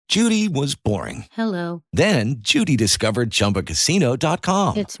Judy was boring. Hello. Then Judy discovered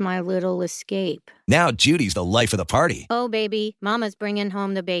ChumbaCasino.com. It's my little escape. Now Judy's the life of the party. Oh, baby, mama's bringing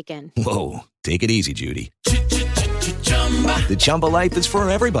home the bacon. Whoa, take it easy, Judy. The Chumba life is for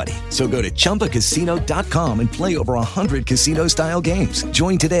everybody. So go to ChumbaCasino.com and play over 100 casino-style games.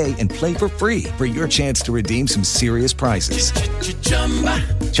 Join today and play for free for your chance to redeem some serious prizes.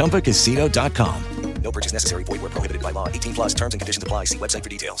 ChumbaCasino.com. No purchase necessary. Void where prohibited by law. 18 plus terms and conditions apply. See website for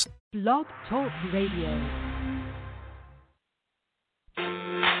details. Blog Talk Radio.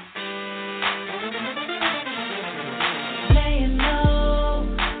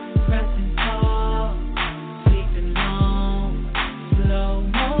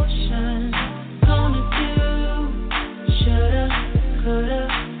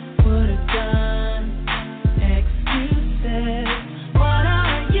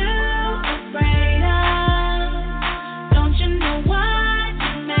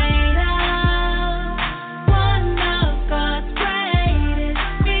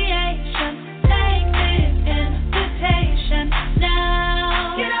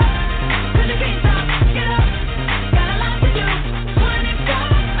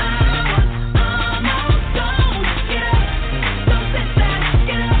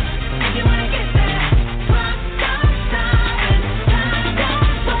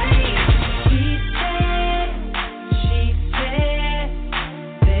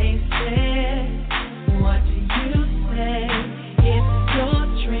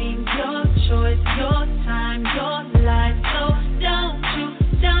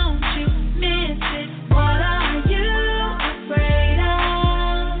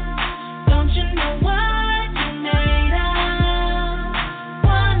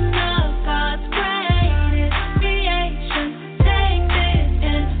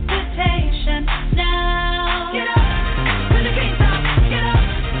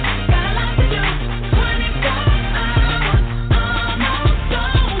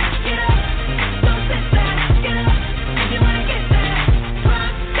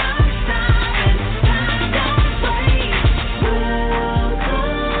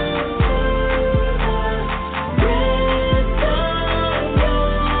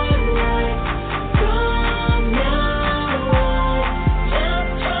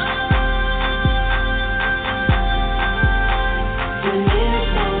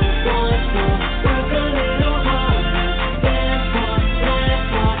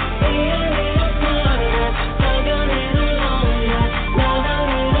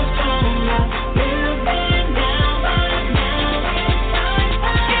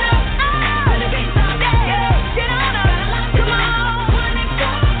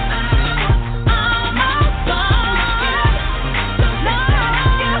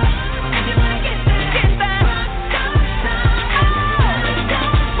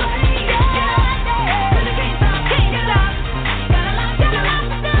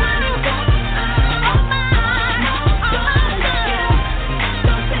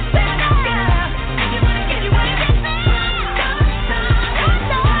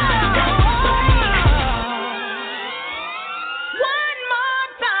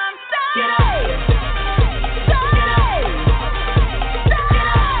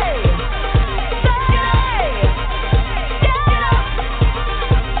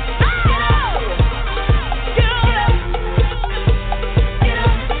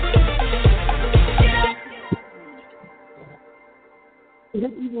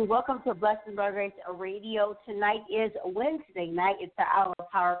 Welcome to Blessed by Grace Radio. Tonight is Wednesday night. It's the Hour of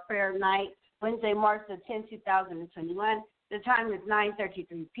Power Prayer Night, Wednesday, March the 10th, 2021. The time is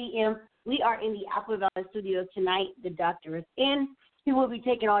 9:33 p.m. We are in the Apple Valley studio tonight. The doctor is in. He will be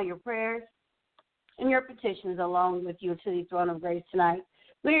taking all your prayers and your petitions along with you to the throne of grace tonight.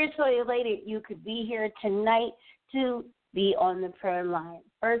 We are so elated you could be here tonight to be on the prayer line.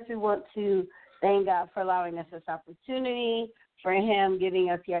 First, we want to thank God for allowing us this opportunity, for him giving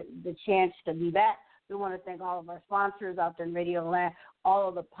us the chance to be back. We want to thank all of our sponsors out there in Radio Land, all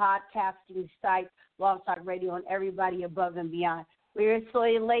of the podcasting sites, Blog Talk Radio, and everybody above and beyond. We are so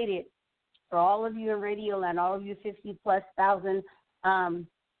elated for all of you in Radio Land, all of you 50,000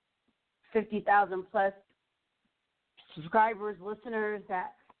 plus subscribers, listeners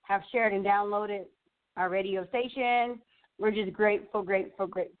that have shared and downloaded our radio station. We're just grateful.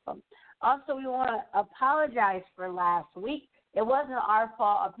 Also, we want to apologize for last week. It wasn't our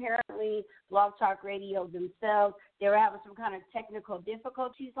fault. Apparently, Blog Talk Radio themselves, they were having some kind of technical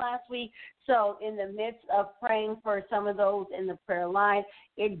difficulties last week. So in the midst of praying for some of those in the prayer line,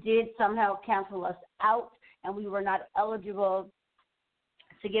 it did somehow cancel us out, and we were not eligible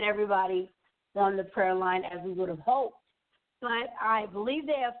to get everybody on the prayer line as we would have hoped. but I believe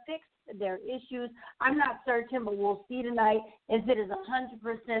they have fixed their issues. I'm not certain, but we'll see tonight if it is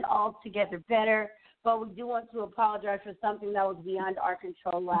 100% altogether better. But we do want to apologize for something that was beyond our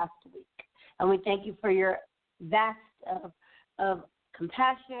control last week. And we thank you for your vast of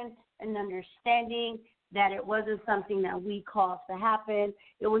compassion and understanding that it wasn't something that we caused to happen.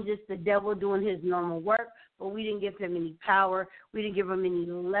 It was just the devil doing his normal work, but we didn't give him any power. We didn't give him any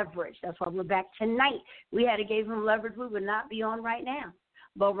leverage. That's why we're back tonight. We had to give him leverage. We would not be on right now.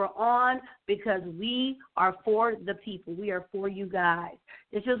 But we're on because we are for the people. We are for you guys.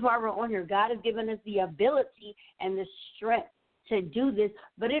 This is why we're on here. God has given us the ability and the strength to do this,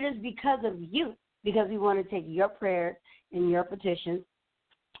 but it is because of you, because we want to take your prayers and your petitions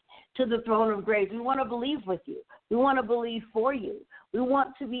to the throne of grace. We want to believe with you. We want to believe for you. We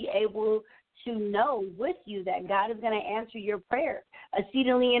want to be able to know with you that God is going to answer your prayers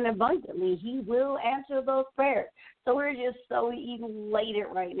exceedingly and abundantly. He will answer those prayers. So we're just so elated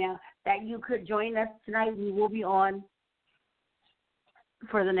right now that you could join us tonight. We will be on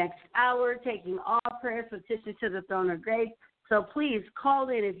for the next hour taking all prayers, petitions to the throne of grace. So please call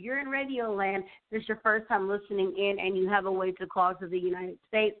in. If you're in Radio Land, this is your first time listening in and you have a way to call to the United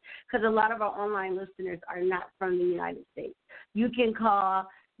States, because a lot of our online listeners are not from the United States. You can call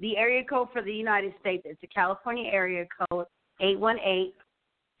the area code for the United States. It's the California area code,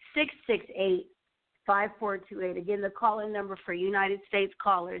 818-668-5428. Again, the call-in number for United States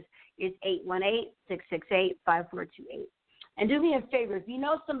callers is 818-668-5428. And do me a favor, if you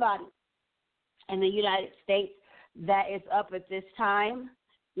know somebody in the United States that is up at this time,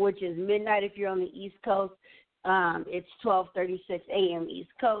 which is midnight if you're on the East Coast, it's 12:36 a.m.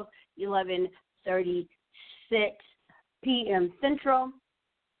 East Coast, 11:36 p.m. Central,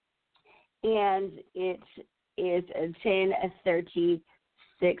 and it is 10:36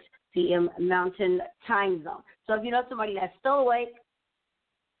 p.m. Mountain Time Zone. So if you know somebody that's still awake,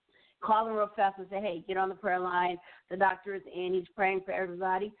 call them real fast and say, hey, get on the prayer line. The doctor is in. He's praying for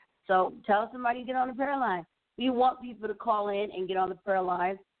everybody. So tell somebody to get on the prayer line. We want people to call in and get on the prayer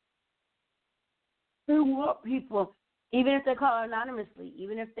line. We want people, even if they call anonymously,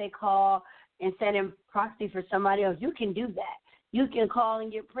 even if they call and send in proxy for somebody else, you can do that. You can call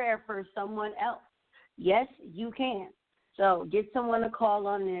and get prayer for someone else. Yes, you can. So get someone to call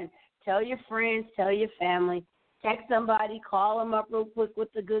on in. Tell your friends, tell your family. Text somebody, call them up real quick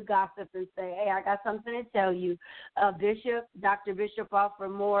with the good gossip and say, hey, I got something to tell you. Bishop, Dr. Bishop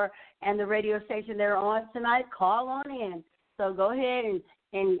Alfred Moore, and the radio station they're on tonight, call on in. So go ahead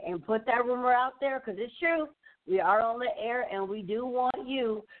and put that rumor out there, because it's true. We are on the air, and we do want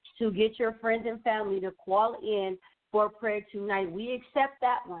you to get your friends and family to call in for prayer tonight. We accept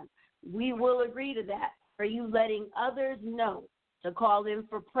that one. We will agree to that, for you letting others know to call in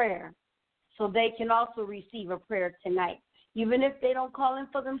for prayer, so they can also receive a prayer tonight. Even if they don't call in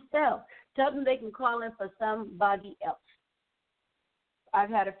for themselves, tell them they can call in for somebody else.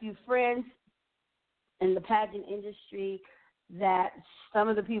 I've had a few friends in the pageant industry that some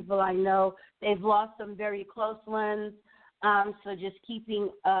of the people I know, they've lost some very close ones. So just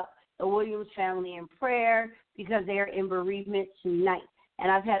keeping up the Williams family in prayer, because they are in bereavement tonight. And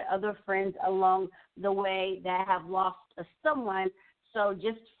I've had other friends along the way that have lost someone. So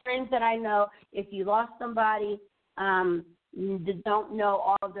just friends that I know, if you lost somebody, don't know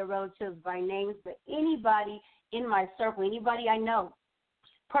all of their relatives by names, but anybody in my circle, anybody I know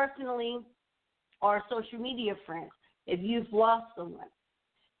personally or social media friends, if you've lost someone,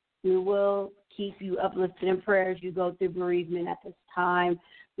 we will keep you uplifted in prayer as you go through bereavement at this time.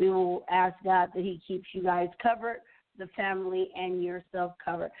 We will ask God that he keeps you guys covered, the family and yourself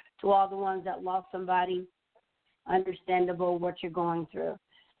covered. To all the ones that lost somebody, understandable what you're going through.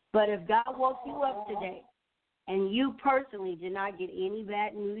 But if God woke you up today and you personally did not get any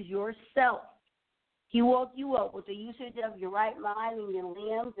bad news yourself, he woke you up with the usage of your right mind and your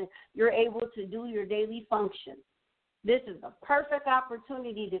limbs, and you're able to do your daily function. This is a perfect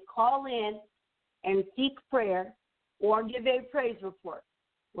opportunity to call in and seek prayer or give a praise report.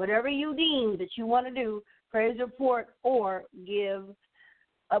 Whatever you deem that you want to do, praise report or give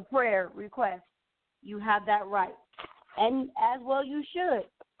a prayer request. You have that right. And as well you should.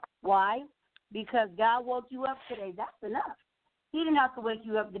 Why? Because God woke you up today. That's enough. He didn't have to wake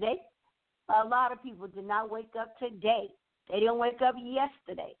you up today. A lot of people did not wake up today. They didn't wake up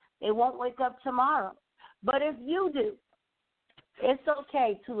yesterday. They won't wake up tomorrow. But if you do, it's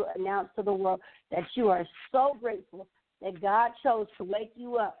okay to announce to the world that you are so grateful that God chose to wake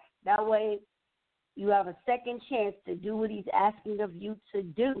you up. That way you have a second chance to do what he's asking of you to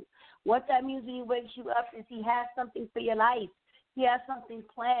do. What that means when he wakes you up is he has something for your life. He has something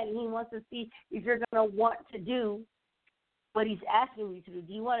planned, and he wants to see if you're going to want to do what he's asking you to do?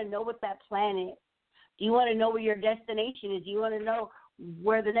 Do you want to know what that plan is? Do you want to know where your destination is? Do you want to know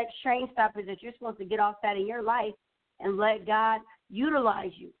where the next train stop is that you're supposed to get off at in your life and let God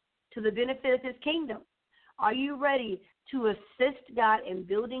utilize you to the benefit of his kingdom? Are you ready to assist God in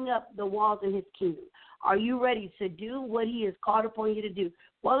building up the walls in his kingdom? Are you ready to do what he has called upon you to do?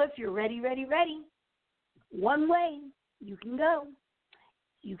 Well, if you're ready, one way you can go.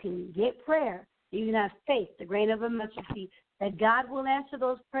 You can get prayer. You can have faith, the grain of a mustard seed, that God will answer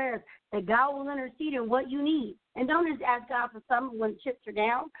those prayers, that God will intercede in what you need. And don't just ask God for something when chips are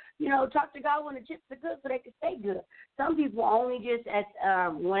down. Talk to God when the chips are good so they can stay good. Some people only just,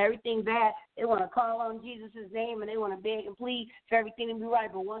 when everything's bad, they want to call on Jesus' name and they want to beg and plead for everything to be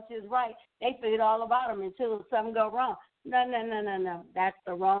right. But once it's right, they forget all about him until something goes wrong. No. That's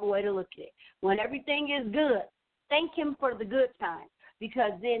the wrong way to look at it. When everything is good, thank him for the good times,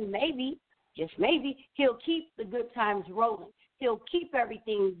 because then maybe, just maybe, he'll keep the good times rolling. He'll keep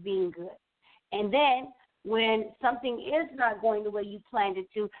everything being good. And then when something is not going the way you planned it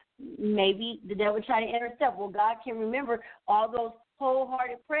to, maybe the devil try to intercept. Well, God can remember all those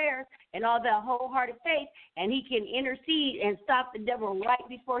wholehearted prayers and all that wholehearted faith, and he can intercede and stop the devil right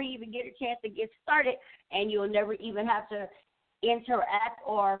before he even get a chance to get started, and you'll never even have to interact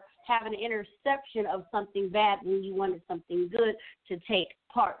or have an interception of something bad when you wanted something good to take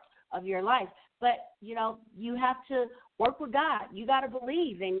part of your life. But, you have to work with God. You got to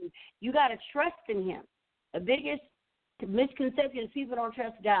believe, and you got to trust in him. The biggest misconception is people don't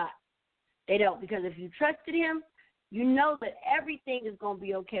trust God. They don't, because if you trusted him, you know that everything is going to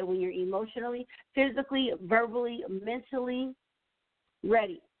be okay when you're emotionally, physically, verbally, mentally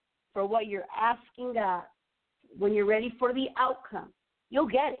ready for what you're asking God. When you're ready for the outcome, you'll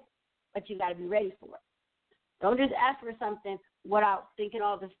get it, but you got to be ready for it. Don't just ask for something without thinking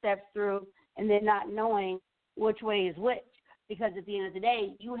all the steps through and then not knowing which way is which, because at the end of the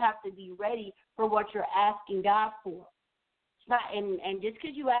day, you have to be ready for what you're asking God for. It's not, and just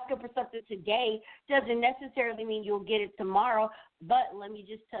because you ask him for something today doesn't necessarily mean you'll get it tomorrow. But let me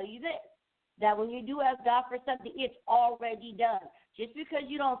just tell you this, that when you do ask God for something, it's already done. Just because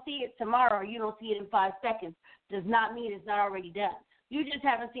you don't see it tomorrow or you don't see it in 5 seconds does not mean it's not already done. You just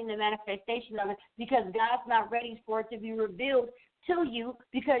haven't seen the manifestation of it because God's not ready for it to be revealed to you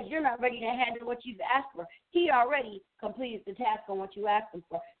because you're not ready to handle what you've asked for. He already completed the task on what you asked him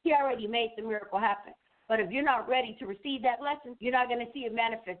for. He already made the miracle happen. But if you're not ready to receive that blessing, you're not going to see it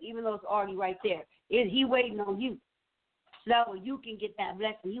manifest, even though it's already right there. He waiting on you. So that way you can get that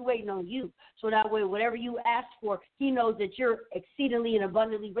blessing. He waiting on you. So that way whatever you ask for, he knows that you're exceedingly and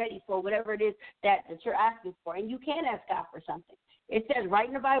abundantly ready for whatever it is that you're asking for. And you can ask God for something. It says right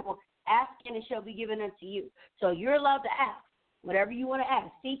in the Bible, ask and it shall be given unto you. So you're allowed to ask. Whatever you want to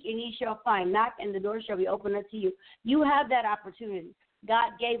ask, seek and ye shall find. Knock and the door shall be opened unto you. You have that opportunity.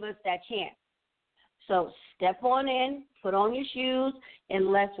 God gave us that chance. So step on in, put on your shoes,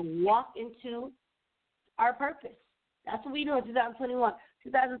 and let's walk into our purpose. That's what we do in 2021.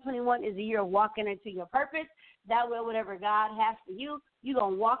 2021 is the year of walking into your purpose. That way, whatever God has for you, you're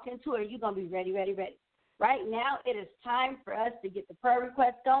going to walk into it and you're going to be ready. Right now, it is time for us to get the prayer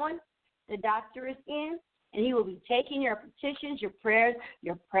request going. The doctor is in, and he will be taking your petitions, your prayers,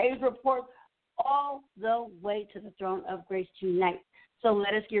 your praise reports, all the way to the throne of grace tonight. So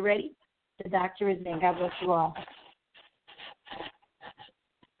let us get ready. The doctor is in. God bless you all.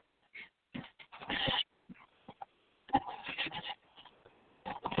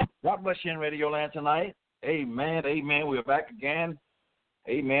 God bless you in Radio Land tonight. Amen. We're back again.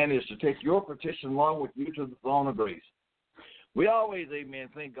 Amen. Is to take your petition along with you to the throne of grace. We always, amen,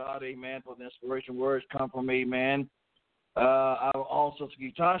 thank God, amen, for the inspiration words come from, amen. I will also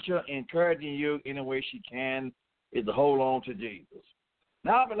see Tasha encouraging you any way she can is to hold on to Jesus.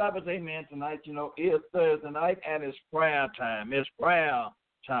 Now, beloved, amen, tonight, it's Thursday night and it's prayer time. It's prayer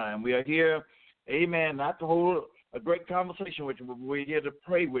time. We are here, amen, not to hold a great conversation with you, but we're here to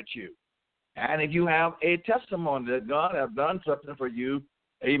pray with you. And if you have a testimony that God has done something for you,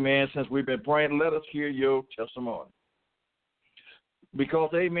 amen, since we've been praying, let us hear your testimony. Because,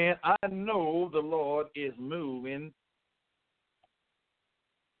 amen, I know the Lord is moving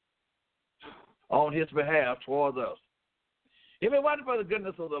on his behalf towards us. If it wasn't for the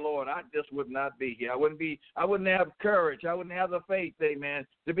goodness of the Lord, I just would not be here. I wouldn't have courage. I wouldn't have the faith, amen,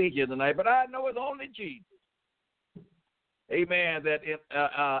 to be here tonight. But I know it's only Jesus, amen, that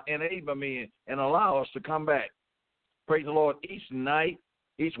enable me and allow us to come back. Praise the Lord, each night,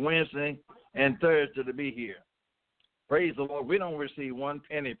 each Wednesday, and Thursday to be here. Praise the Lord. We don't receive one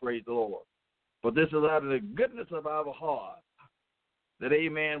penny, praise the Lord. But this is out of the goodness of our heart that,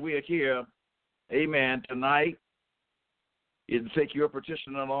 amen, we are here, amen, tonight is to take your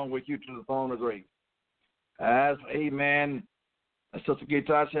petition along with you to the throne of grace. As, amen, Sister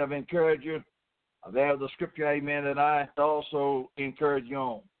Gitasha have encouraged you, there's the scripture, amen, that I also encourage you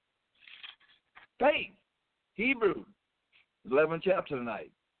on. Faith, Hebrews, 11th chapter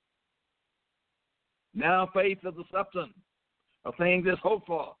tonight. Now faith is the substance of things that's hoped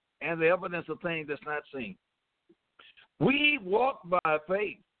for and the evidence of things that's not seen. We walk by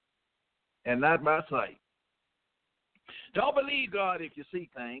faith and not by sight. Don't believe God if you see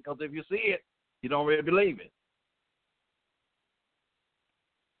things, because if you see it, you don't really believe it.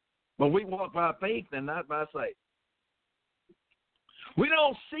 But we walk by faith and not by sight. We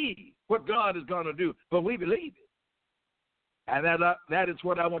don't see what God is going to do, but we believe it. And that is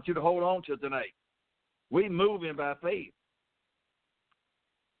what I want you to hold on to tonight. We're moving by faith.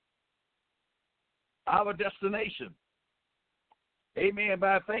 Our destination, amen,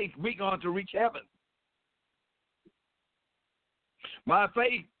 by faith, we're going to reach heaven. By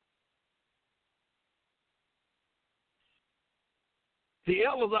faith, the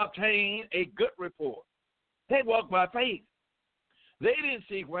elders obtained a good report. They walked by faith. They didn't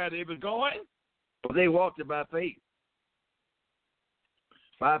see where they were going, but they walked it by faith.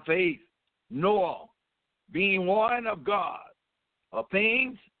 By faith, Noah, being warned of God of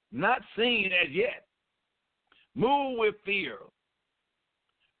things not seen as yet, moved with fear,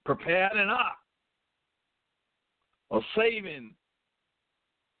 prepared an ark of saving,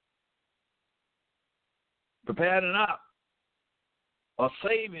 prepared an ark of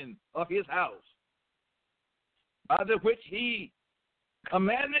saving of his house, by the which he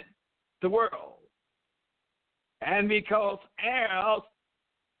commanded the world. And because heirs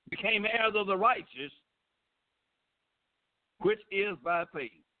became heirs of the righteous, which is by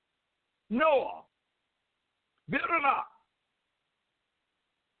faith. Noah built an ark,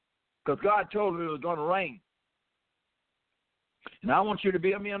 because God told him it was going to rain. And I want you to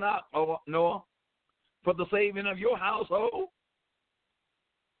build me an ark, Noah, for the saving of your household,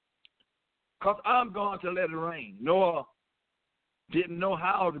 because I'm going to let it rain. Noah didn't know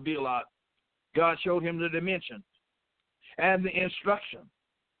how to build an ark. God showed him the dimensions and the instruction.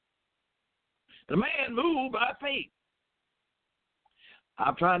 The man moved by faith.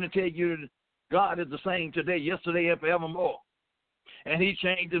 I'm trying to tell you that God is the same today, yesterday, and forevermore. And he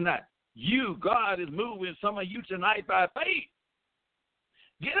changed him not. God is moving some of you tonight by faith.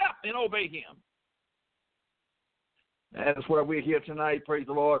 Get up and obey him. That's why we're here tonight, praise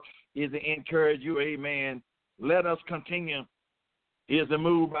the Lord, is to encourage you, amen. Let us continue, is to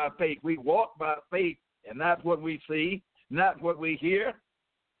move by faith. We walk by faith, and not what we see, not what we hear,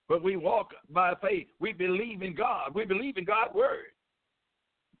 but we walk by faith. We believe in God. We believe in God's word.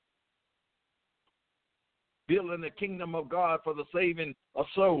 Building the kingdom of God for the saving of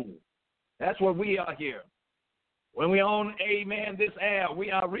souls. That's what we are here. When we own, amen, this air, we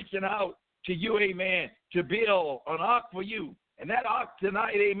are reaching out to you, amen, to build an ark for you. And that ark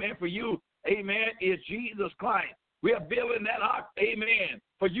tonight, amen, for you, amen, is Jesus Christ. We are building that ark, amen,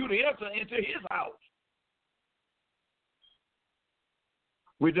 for you to enter into his house.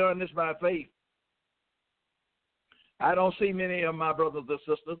 We're doing this by faith. I don't see many of my brothers and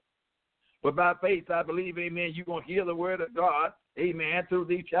sisters, but by faith, I believe, amen, you're going to hear the word of God, amen, through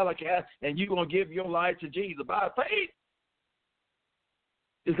these telecasts, and you're going to give your life to Jesus. By faith,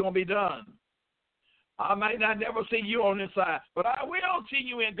 it's going to be done. I might not never see you on this side, but I will see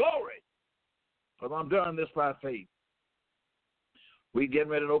you in glory, because I'm doing this by faith. We're getting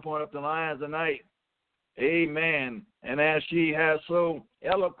ready to open up the lines tonight. Amen. And as she has so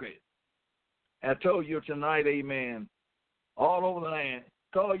eloquent, I told you tonight, amen, all over the land,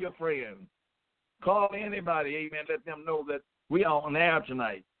 call your friends. Call anybody, amen, let them know that we are on air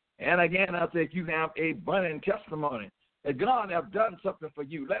tonight. And again, I say, if you have a burning testimony that God have done something for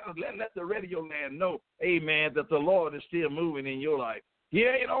you, let the radio land know, amen, that the Lord is still moving in your life. He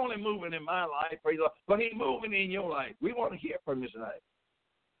ain't only moving in my life, praise the Lord, but he's moving in your life. We want to hear from you tonight.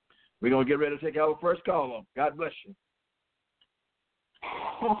 We're going to get ready to take our first call on. God bless you.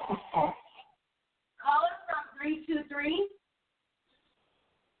 Caller from 323-616.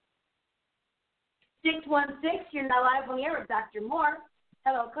 You're now live on the air with Dr. Moore.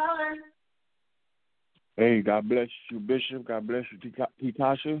 Hello, caller. Hey, God bless you, Bishop. God bless you,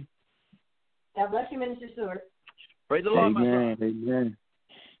 Gitasha. God bless you, Minister Stewart. Praise the Lord, amen, my son. Amen.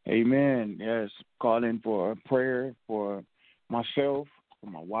 Amen. Yes, calling for a prayer for myself, for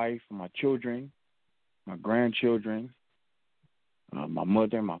my wife, for my children, my grandchildren, my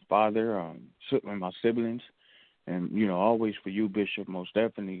mother, my father, and my siblings. And, always for you, Bishop, most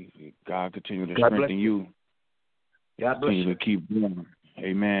definitely. God continue to strengthen you. God bless you. Continue to keep going.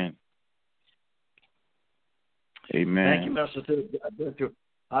 Amen. Amen. Thank you, Mr. T. God bless you.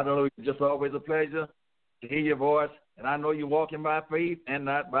 Hallelujah. Just always a pleasure to hear your voice. And I know you're walking by faith and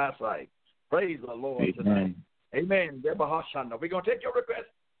not by sight. Praise the Lord tonight. Amen. We're going to take your request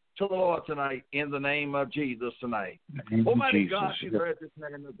to the Lord tonight in the name of Jesus tonight. Almighty God, you heard this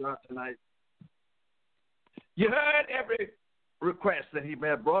man of God tonight. You heard every request that he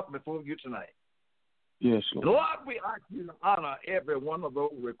had brought before you tonight. Yes, Lord. Lord, we ask you to honor every one of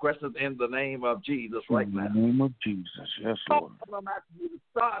those requests in the name of Jesus right now. In the name of Jesus, yes, Lord. I'm asking you to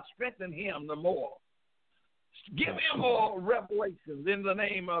start strengthening him the more. Give him more revelations in the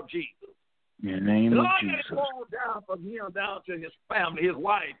name of Jesus. In the name of Lord, Jesus. let it fall down from him down to his family, his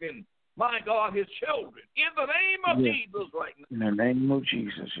wife, and my God, his children. In the name of Jesus right now. In the name of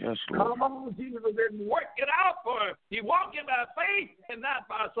Jesus, yes, Lord. Come on, Jesus, and work it out for him. He walking by faith and not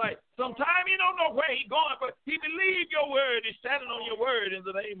by sight. Sometimes he don't know where he's going, but he believes your word. He's standing on your word in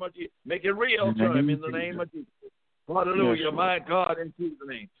the name of Jesus. Make it real to him in the name of Jesus. Hallelujah, yes, my God, in Jesus'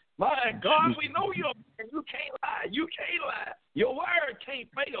 name. My God, we know you and you can't lie. You can't lie. Your word can't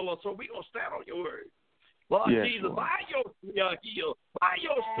fail us, so we're going to stand on your word. Lord Jesus, Lord. By your we are healed. By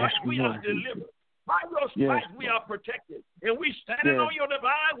your stripes we are delivered. By your stripes we are protected. And we standing on your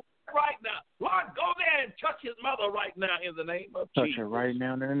divine word right now. Lord, go there and touch his mother right now in the name of Jesus. Touch her right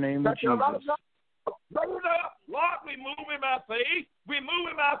now in the name of Jesus. Lord, we move in our faith. We move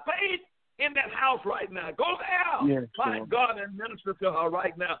in our faith in that house right now. Go there, my God, and minister to her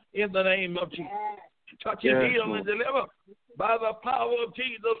right now in the name of Jesus. Touch and heal and deliver by the power of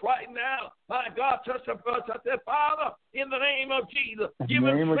Jesus right now. My God, touch the Father in the name of Jesus. Give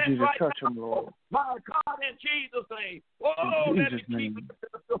him strength right now. My God, in Jesus' name. Oh, let me keep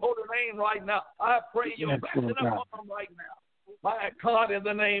the holy name right now. I pray your blessing upon him right now. My God, in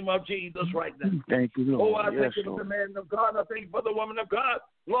the name of Jesus right now. Thank you, Lord. Oh, I thank you for the man of God. I thank you for the woman of God.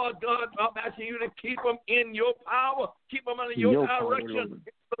 Lord God, I'm asking you to keep them in your power. Keep them under your direction.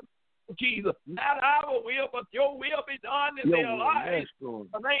 Jesus, not our will, but your will be done in their lives. In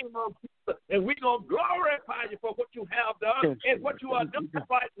the name of Jesus. And we're going to glorify you for what you have done and what you are doing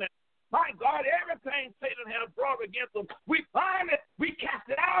right now. My God, everything Satan has brought against them, we find it, we cast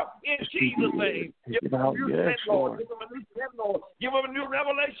it out in Jesus' name. Give them a new strength, Lord. Give them a new strength, Lord. Give them a new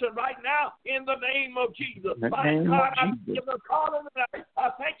revelation right now in the name of Jesus. My God, I give them a call in the night.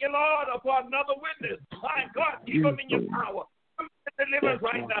 I thank you, Lord, for another witness. My God, keep them in your power. Deliverance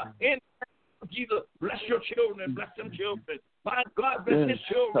right now in the name of Jesus. Bless your children. Bless them children. My God, bless his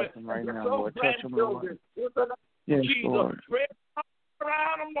children. Right bless now, those Lord. Touch them, Lord. In the name of Jesus. Lord.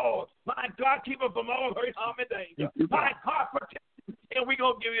 Around them, Lord. My God, keep them from all hurt, harm, and danger. My God, protect them. And we're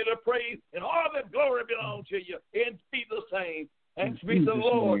going to give you the praise and all the glory belongs to you. In Jesus' name. Thanks be the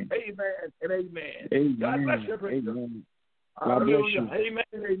Lord. Amen and amen. God bless you, preacher. God bless you. Amen.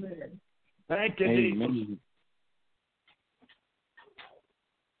 Amen. Thank you, Jesus.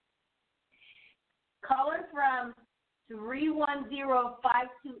 Caller from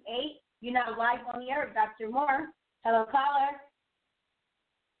 310528. You're now live on the air, Dr. Moore. Hello, caller.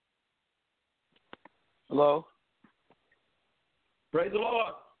 Hello. Praise the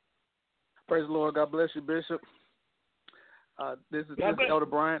Lord. Praise the Lord. God bless you, Bishop. This is Elder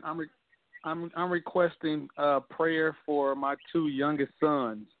Bryant. I'm requesting prayer for my two youngest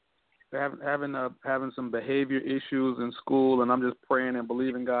sons. They're having some behavior issues in school, and I'm just praying and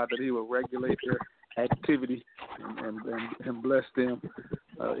believing God that He will regulate their activity and bless them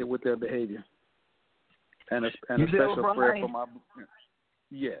with their behavior. And a special prayer for my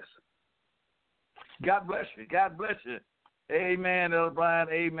yes. God bless you. God bless you. Amen, Elder Brian.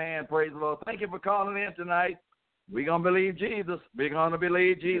 Amen. Praise the Lord. Thank you for calling in tonight. We're going to believe Jesus. We're going to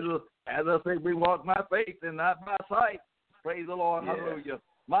believe Jesus. As I say, we walk by faith and not by sight. Praise the Lord. Yes. Hallelujah.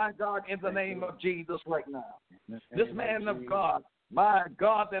 My God, in the name of Jesus right now. This man of God, my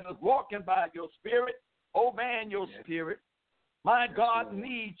God, that is walking by your spirit, obeying your spirit, my God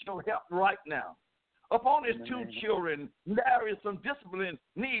needs your help right now. Upon his two children, there is some discipline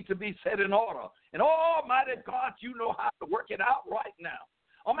need to be set in order. And Almighty God, you know how to work it out right now.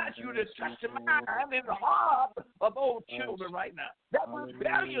 I'm asking you to touch the mind and the heart of those children right now. That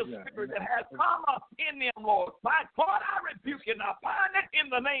rebellious spirit that has come up in them, Lord. My God, I rebuke it now. Bind it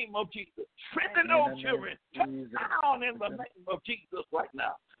in the name of Jesus. Strengthen those children. Touch down in the name of Jesus right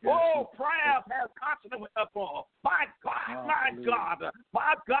now. Oh, prayers have constantly went up on. My God,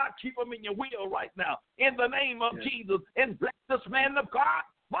 my God, keep them in your will right now. In the name of Jesus. And bless this man of God.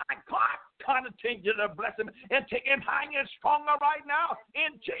 My God, continue to bless him and take him higher and stronger right now.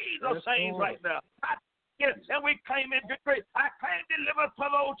 In Jesus' name right now. And we claim in victory. I claim deliverance for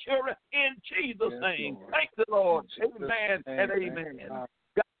those children in Jesus' name. Thank the Lord. Amen and amen. God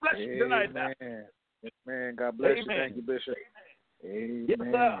bless you tonight now. Man, God bless Amen. you. Thank you, Bishop. Amen. Yes,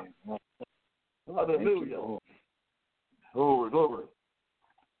 sir. Hallelujah. Glory, glory.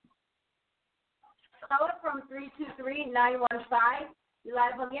 Caller from 323-915. You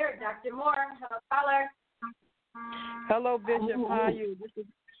live on the air, Dr. Moore. Hello, caller. Hello, Bishop. How are you?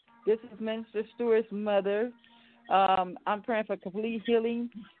 This is Minister Stewart's mother. I'm praying for complete healing.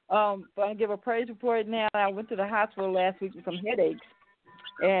 I'm going to give a praise report now. I went to the hospital last week with some headaches,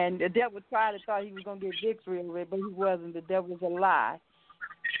 and the devil thought he was going to get victory over it, but he wasn't. The devil was a lie.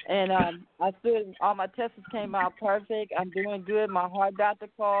 And I stood, all my tests came out perfect. I'm doing good. My heart doctor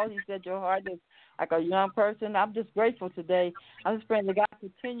called. He said your heart is like a young person. I'm just grateful today. I'm just praying that God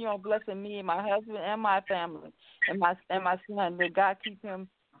continue on blessing me and my husband and my family and my son, that God keep him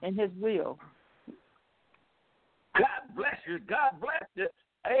in his will. God bless you. God bless you.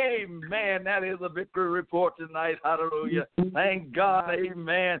 Amen. That is a victory report tonight. Hallelujah. Thank God.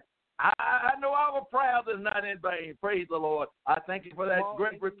 Amen. I know our prayers is not in vain. Praise the Lord. I thank you for that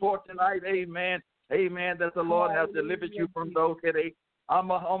great report tonight. Amen. Amen. That the Lord has delivered you from those headaches. I'm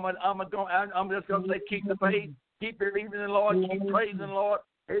just going to say, keep the faith. Keep believing in the Lord. Keep praising the Lord.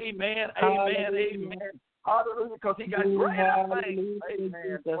 Amen. Amen. Amen. Hallelujah. Because he got greater things.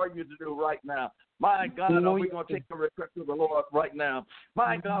 Amen. For you to do right now. My God, we're going to take the request to the Lord right now.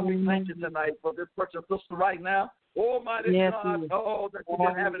 My God, we thank you tonight for this precious sister right now. Almighty God, that you've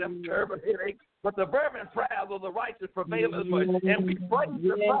been having a terrible headache. But the fervent prayers of the righteous prevail as much. And we praise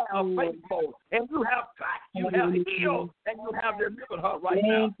the prayer of faithful. And you have healed, and you have delivered her right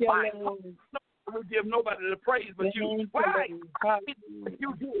now. We give nobody the praise but you. Why?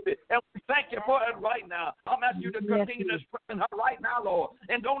 You did it. And we thank you for it right now. I'm asking you to continue to strengthen her right now, Lord.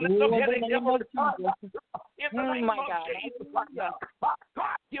 And don't let them headaches ever return. In the name of Jesus right now.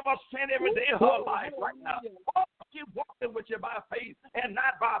 God, give us strength every day of her life right now. Keep walking with you by faith and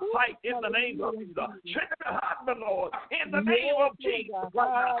not by sight in the name of Jesus. Strengthen her husband, Lord, in the name of Jesus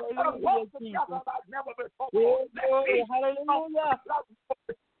right now. Walk together like never before. Hallelujah.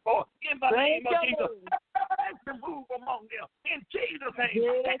 In the name of Jesus, to move among them. In Jesus' name,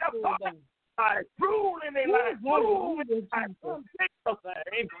 rule in their life, rule in their life. In Jesus'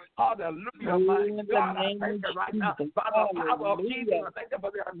 name, hallelujah, my God, I thank you right now. By the power of Jesus, I thank you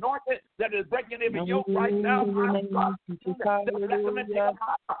for the anointing that is breaking every yoke right now. My God, in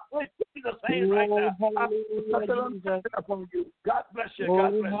Jesus' name right now. God bless you. God bless you.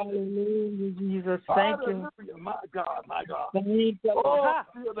 Hallelujah, Jesus. Thank you. My God, my God. Thank you. Oh,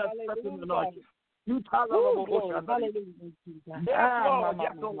 feel that special anointing. You hallelujah.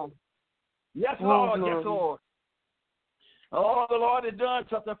 Yes, Lord. Yes, Lord. Oh, the Lord has done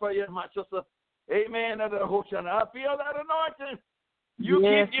something for you, my sister. Amen. I feel that anointing. You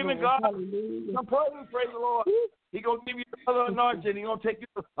keep giving God some praise the Lord. He's going to give you another anointing. He's going to take you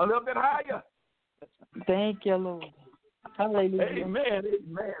a little bit higher. Thank you, Lord. Hallelujah. Amen.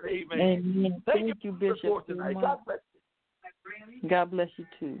 Amen. Thank you, Bishop. God bless you. God bless you,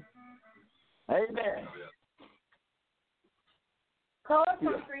 too. Amen. Caller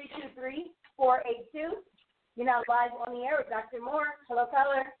from 323-482. You're now live on the air with Dr. Moore. Hello,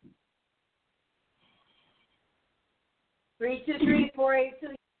 caller.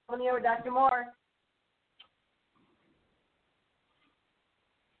 323-482. On the air with Dr. Moore.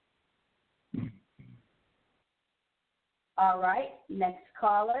 All right. Next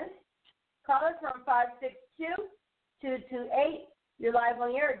caller. Caller from 562-228. You're live on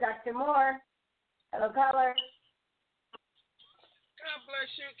the air with Dr. Moore. Hello, caller. God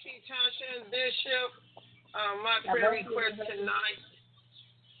bless you, Ketasha and Bishop. My prayer request tonight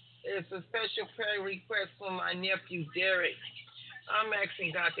is a special prayer request for my nephew, Derek. I'm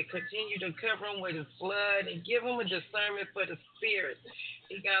asking God to continue to cover him with his blood and give him a discernment for the spirit.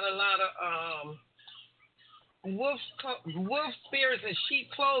 He got a lot of wolf spirits and sheep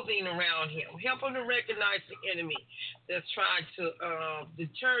clothing around him. Help him to recognize the enemy that's trying to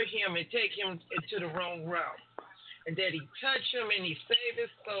deter him and take him into the wrong route. And that he touch him and he save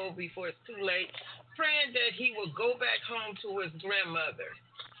his soul before it's too late, praying that he will go back home to his grandmother.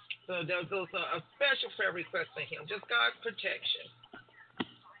 So those are a special prayer request for him, just God's protection.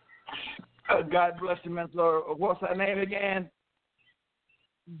 God bless you, Mentor. What's her name again?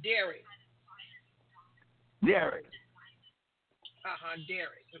 Derek. Derek.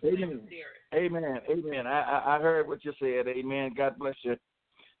 Amen. Amen. I heard what you said. Amen. God bless you.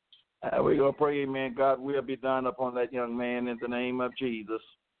 We're going to pray, amen. God will be done upon that young man in the name of Jesus.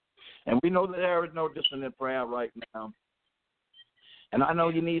 And we know that there is no dissonant prayer right now. And I know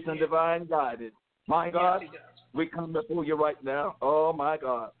you need some divine guidance. My God, we come before you right now. Oh, my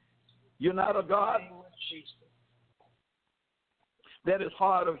God. You're not a God that is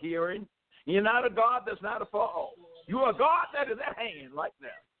hard of hearing. You're not a God that's not a for all. You're a God that is at hand right now.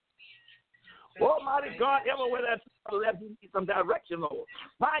 Almighty God, everywhere that you need some direction, Lord.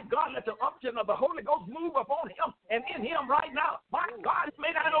 My God, let the unction of the Holy Ghost move upon him and in him right now. My God, it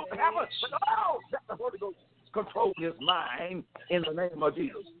may not know happen, but let the Holy Ghost control his mind in the name of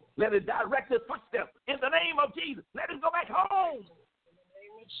Jesus. Let it direct his footsteps in the name of Jesus. Let him go back home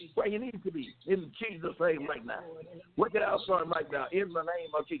where you need to be in Jesus' name right now. Work it out for him right now in the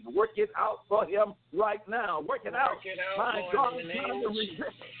name of Jesus. Work it out for him right now. Work it out. My God,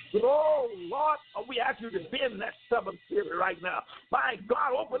 oh, Lord, we ask you to bend that stubborn spirit right now. My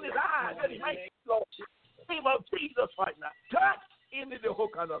God, open his eyes that he may see, Lord. In the name of Jesus right now. Touch into the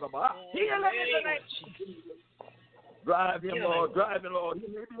hook under the bar. Heal him in the name of Jesus. Drive him, Lord. Drive him, Lord. He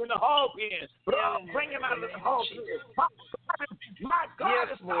may be in the hog pen. Bring him out of the hog pen. My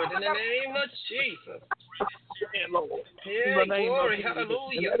God. Yes, Lord, in the name of Jesus. Lord. Yeah, glory,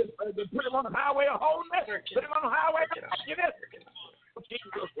 hallelujah. Put him on the highway of wholeness. Put him on the highway of happiness.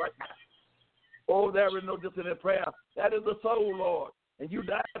 Jesus right now. Oh, there is no dissonant prayer. That is the soul, Lord. And you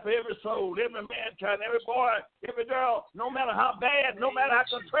died for every soul, every mankind, every boy, every girl, no matter how bad, no matter how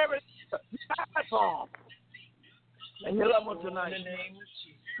contrary, you died for them. And you love them tonight.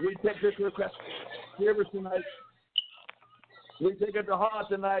 We take this request here tonight. We take it to heart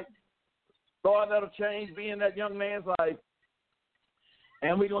tonight. Lord, that'll change be in that young man's life.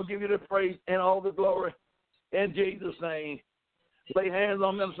 And we're going to give you the praise and all the glory in Jesus' name. Lay hands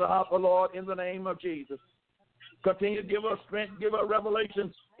on them, Sahapa, Lord, in the name of Jesus. Continue to give us strength, give us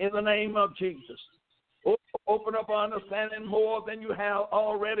revelation in the name of Jesus. Open up our understanding more than you have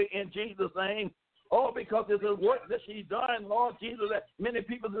already in Jesus' name. Oh, because it's a work that she's done, Lord Jesus, that many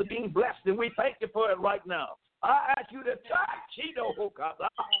people are being blessed, and we thank you for it right now. I ask you to touch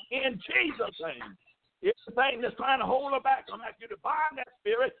in Jesus' name. Everything that's trying to hold her back, I'm asking you to bind that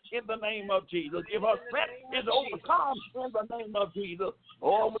spirit in the name of Jesus. Give her strength and overcome in the name of Jesus.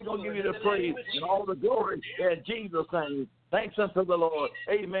 Oh, we're going to give you the praise and all the glory in Jesus' name. Thanks unto the Lord.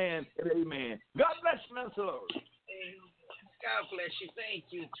 Amen and amen. God bless you, Mr. Lord. God bless you. Thank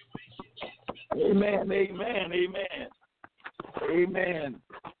you. Amen, amen, amen. Amen.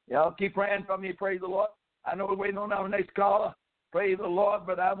 Y'all keep praying for me. Praise the Lord. I know we're waiting on our next caller. Praise the Lord.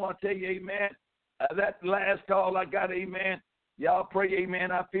 But I want to tell you, amen, that last call I got, amen. Y'all pray,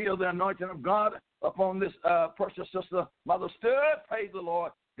 amen. I feel the anointing of God upon this precious sister, Mother Stud. Praise the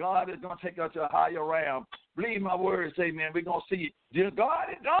Lord. God is going to take us to a higher realm. Believe my words, amen. We're going to see God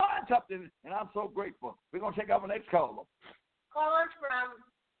is doing something, and I'm so grateful. We're going to take our next caller. Callers from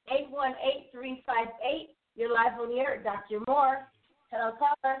 818-358. You're live on the air, Dr. Moore. Hello,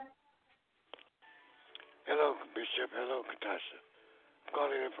 caller. Hello, Bishop. Hello, Katasha. I'm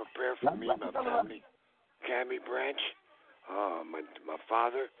calling in for prayer for me, my family, Cammy Branch, my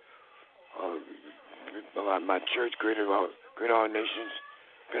father, my church, Great All Nations,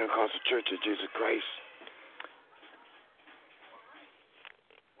 Pentecostal Church of Jesus Christ.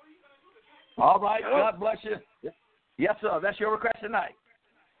 All right. Hello? God bless you. Yes, sir. That's your request tonight.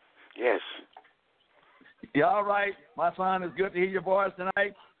 Yes. Yeah, all right. My son, it's good to hear your voice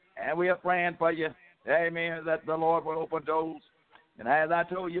tonight, and we are praying for you. Amen, that the Lord will open doors. And as I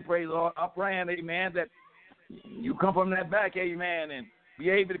told you, praise the Lord, I'm praying, amen, that you come from that back, amen, and be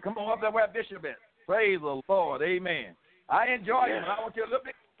able to come on up there where Bishop is. Praise the Lord, amen. I enjoy him, and I want you to look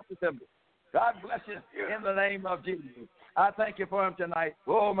at him. God bless you in the name of Jesus. I thank you for him tonight.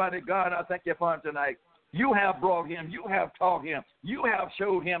 Almighty God, I thank you for him tonight. You have brought him. You have taught him. You have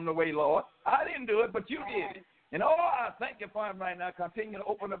showed him the way, Lord. I didn't do it, but you did it. And I thank you for him right now. Continue to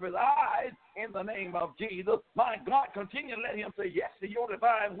open up his eyes in the name of Jesus. My God, continue to let him say yes to your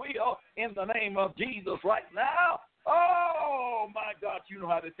divine will in the name of Jesus right now. Oh, my God, you know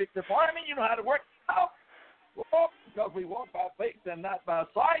how to fix it for him, and you know how to work it out. Oh, because we walk by faith and not by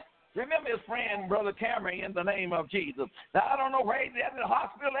sight. Remember his friend, Brother Cameron, in the name of Jesus. Now, I don't know where he's at in the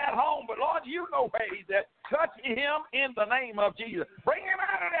hospital at home, but, Lord, you know where he's at. Touch him in the name of Jesus. Bring him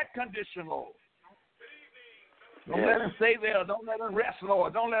out of that condition, Lord. Don't let him stay there. Don't let him rest,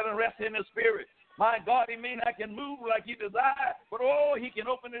 Lord. Don't let him rest in his spirit. My God, he may not can move like he desires, but, he can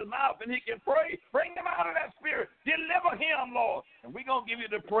open his mouth and he can pray. Bring him out of that spirit. Deliver him, Lord. And we're going to give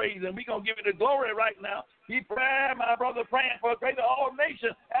you the praise and we're going to give you the glory right now. He prayed, my brother, praying for a greater all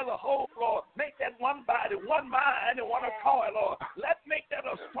nation as a whole, Lord. Make that one body, one mind, and one accord, Lord. Let's make that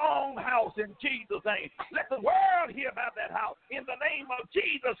a strong house in Jesus' name. Let the world hear about that house in the name of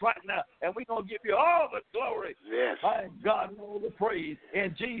Jesus right now. And we're going to give you all the glory. Yes. My God, all the praise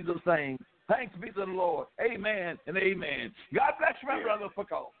in Jesus' name. Thanks be to the Lord. Amen and amen. God bless you, my brother, for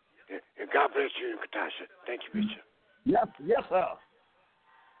calling. And God bless you, Katasha. Thank you, Bishop. Yes, sir.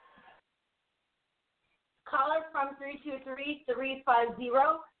 caller from 323-350.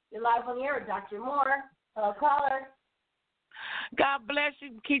 You're live on the air, Dr. Moore. Hello, caller. God bless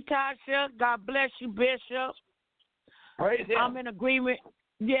you, Ketasha. God bless you, Bishop. Praise him. I'm in agreement.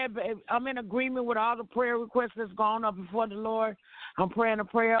 Yeah, I'm in agreement with all the prayer requests that's gone up before the Lord. I'm praying a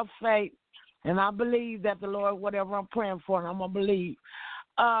prayer of faith, and I believe that the Lord, whatever I'm praying for, I'm going to believe.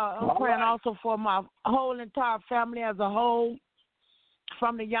 I'm praying also for my whole entire family as a whole,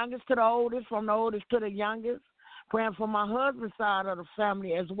 from the youngest to the oldest, from the oldest to the youngest. Praying for my husband's side of the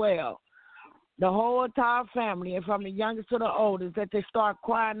family as well. The whole entire family, and from the youngest to the oldest, that they start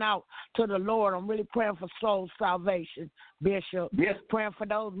crying out to the Lord. I'm really praying for soul salvation, Bishop. Yes. Praying for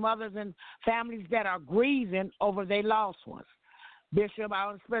those mothers and families that are grieving over their lost ones. Bishop, I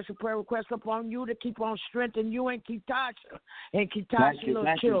have a special prayer request upon you to keep on strengthening you and Ketasha and Ketasha's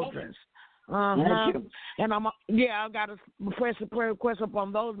little children. And I got a special prayer request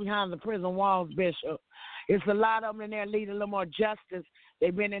upon those behind the prison walls, Bishop. It's a lot of them in there need a little more justice.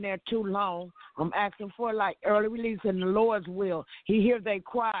 They've been in there too long. I'm asking for early release in the Lord's will. He hears they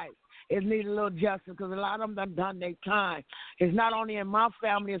cry. It needs a little justice because a lot of them have done their time. It's not only in my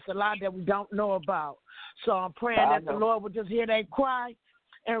family, it's a lot that we don't know about. So I'm praying that the Lord will just hear they cry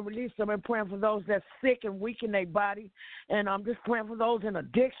and release them, and praying for those that's sick and weak in their body. And I'm just praying for those in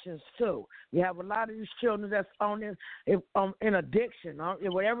addictions too. You have a lot of these children that's in addiction,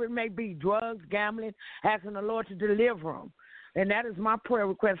 whatever it may be, drugs, gambling, asking the Lord to deliver them. And that is my prayer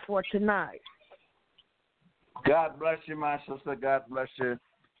request for tonight. God bless you, my sister. God bless you.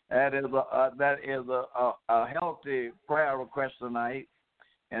 That is a healthy prayer request tonight.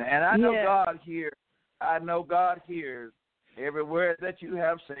 And I know God hears. I know God hears every word that you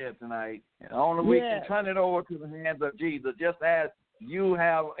have said tonight. And only we can turn it over to the hands of Jesus. Just as you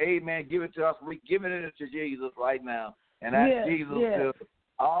have, amen, give it to us. We're giving it to Jesus right now. And ask Jesus to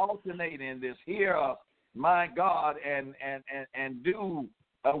alternate in this. Hear us, my God, and do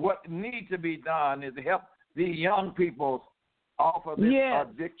what needs to be done is to help the young people off of this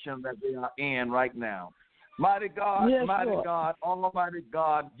addiction that they are in right now. Mighty God, God, Almighty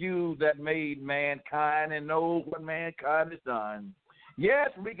God, you that made mankind and knows what mankind has done. Yes,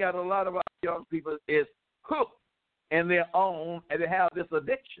 we got a lot of our young people is hooked in their own, and they have this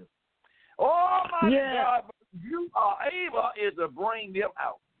addiction. Almighty God, you are able is to bring them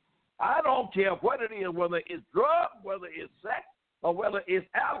out. I don't care what it is, whether it's drugs, whether it's sex, or whether it's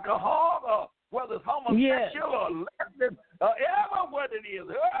alcohol, or whether it's homosexual or lesbian, or ever what it is.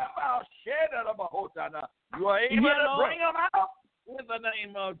 You are able to bring them out in the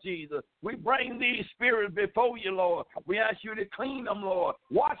name of Jesus. We bring these spirits before you, Lord. We ask you to clean them, Lord.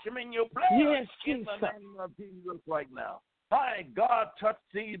 Wash them in your blood in the name of Jesus right now. My God, touch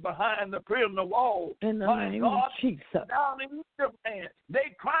these behind the prisoner wall. In the name of Jesus. Down in Egypt, man,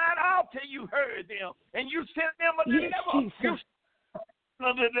 they cried out till you heard them, and you sent them a deliverer. You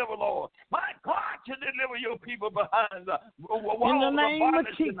deliver, Lord. My God, to deliver your people behind the wall. In the name of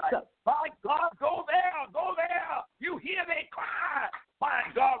Jesus. My God, go there. You hear they cry. My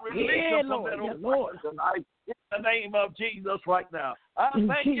God, release them from that Lord tonight. In the name of Jesus right now. I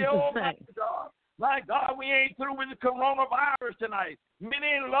thank you, Almighty God. My God, we ain't through with the coronavirus tonight.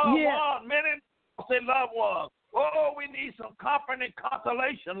 Many loved ones, many loved ones. Oh, we need some comfort and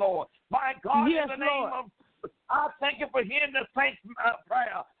consolation, Lord. My God, in the name of I thank you for hearing the saints'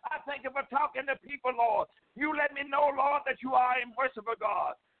 prayer. I thank you for talking to people, Lord. You let me know, Lord, that you are a merciful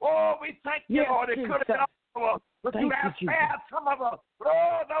God. Oh, we thank you, Lord. It could have been all of us, but you have spared some of us.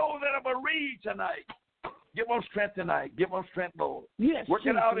 Oh, those that are bereaved tonight. Give them strength tonight. Give them strength, Lord. Work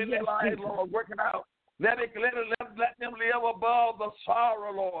it out in their lives, Lord. Work it out. Let them live above the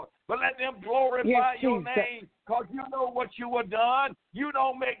sorrow, Lord. But let them glorify your name, because you know what you have done. You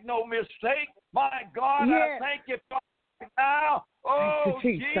don't make no mistake. My God, I thank you for it now. Oh,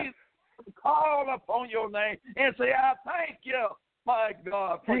 Jesus, call upon your name and say, I thank you, my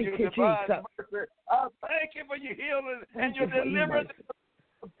God, for your divine mercy. I thank you for your healing and your deliverance.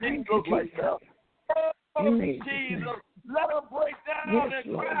 Jesus, right now. Oh, Jesus, let them break down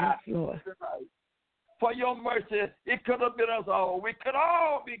and cry tonight. For your mercy, it could have been us all. We could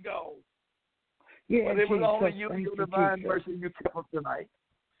all be gone. But it was only you, your divine mercy, you kept us tonight.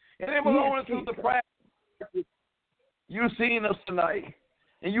 And it was only through the prayer you've seen us tonight.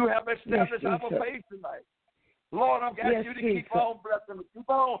 And you have established our faith tonight. Lord, I'm asking you to keep on blessing us. Keep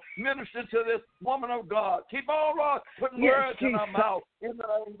on ministering to this woman of God. Keep on, Lord, putting words in her mouth in the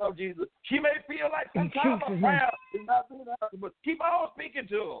name of Jesus. She may feel like sometimes a prayer is not being answered, but keep on speaking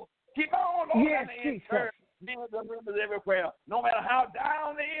to her. Keep on, Lord, and encourage me to remember every prayer. No matter how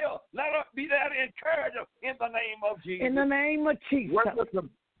down they are, let us be there to encourage them in the name of Jesus. In the name of Jesus. Work with them.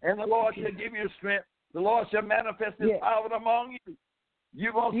 And the Lord shall give you strength. the Lord shall manifest his power among you.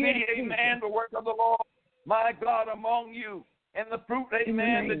 You're going to see, amen, the work of the Lord, my God, among you. And the fruit,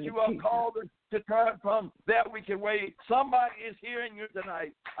 amen, that you are called to turn from that wicked way. Somebody is hearing you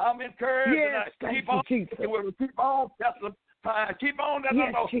tonight. I'm encouraged tonight. Keep on testifying. Keep on letting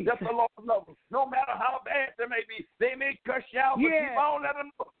them know that the Lord loves them. No matter how bad they may be, they may curse you out, but keep on letting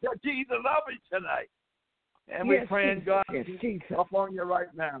them know that Jesus loves you tonight. And we're praying, God, upon you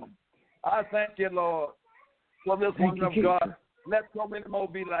right now. I thank you, Lord, for this woman of God. Let so many more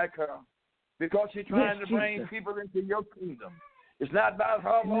be like her, because she's trying to bring people into your kingdom. It's not about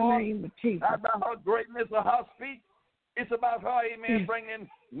her, Lord. Not about her greatness or her speech. It's about her, amen, bringing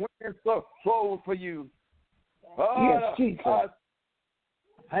women's souls for you. Oh,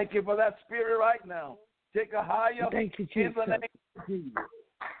 thank you for that spirit right now. Take a higher in the name of Jesus.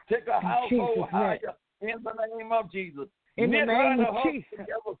 Take a household higher in the name of Jesus. In the name of Jesus.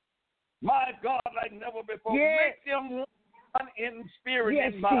 Together. My God, like never before. Make them one in spirit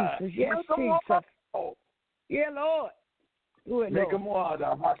and mind. Yes, Jesus. Yeah, Lord. Do it, Make Lord. them one.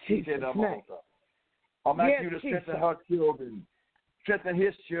 I'm asking you to strengthen her children, strengthen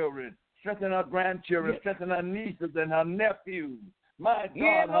his children, strengthen her grandchildren, strengthen her nieces and her nephews. My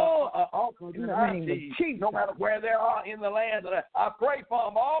God, her uncles and aunties, no matter where they are in the land, I pray for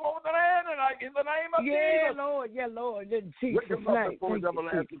them all over the land and in the name of Jesus. Yeah, Lord, in Jesus'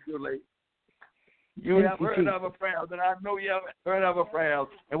 name. You have heard of a prayer, and I know you have heard of a prayer,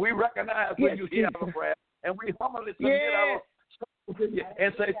 and we recognize when you hear of a prayer, and we humbly submit our souls to you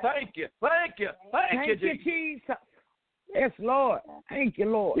and say thank you, thank you, Jesus. Yes, Lord. Thank you,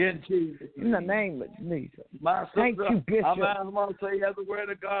 Lord. In Jesus. In the name of Jesus. My sister, thank you, Bishop. I'm going to say, as the word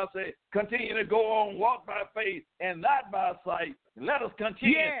of God say, continue to go on, walk by faith and not by sight. And let us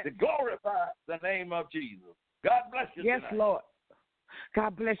continue to glorify the name of Jesus. God bless you. Yes, tonight. Lord.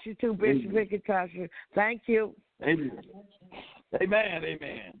 God bless you too, Bishop Vicky Tasha. Thank you. Amen. Amen.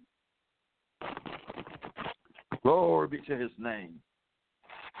 Amen. Glory be to his name.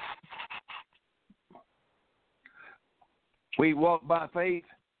 We walk by faith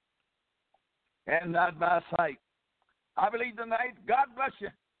and not by sight. I believe tonight, God bless you.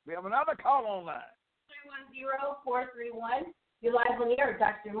 We have another call online. 310-431. You're live on the air,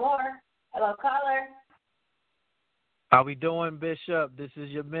 Dr. Moore. Hello, caller. How we doing, Bishop? This is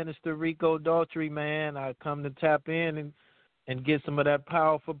your minister, Rico Daughtry, man. I come to tap in and get some of that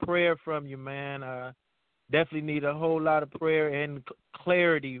powerful prayer from you, man. Definitely need a whole lot of prayer and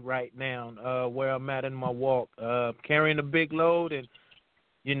clarity right now where I'm at in my walk. Carrying a big load, and,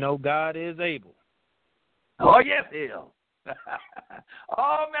 you know, God is able. Oh, yes, he is.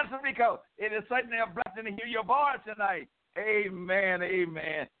 Oh, Mr. Rico, it is certainly a blessing to hear your voice tonight. Amen,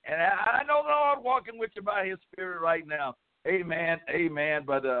 amen. And I know the Lord walking with you by his spirit right now. Amen, amen.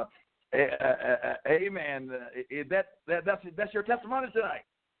 But, amen. That's your testimony tonight.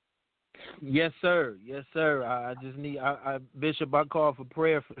 Yes, sir. Yes, sir. I just need, Bishop, I call for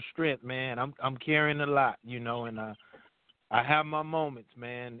prayer for strength, man. I'm carrying a lot, you know, and I have my moments,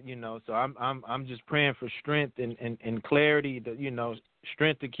 man, you know. So I'm just praying for strength and clarity, to, you know,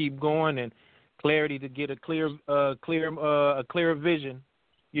 strength to keep going and clarity to get a clear vision,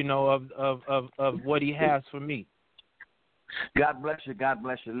 you know, of what he has for me. God bless you. God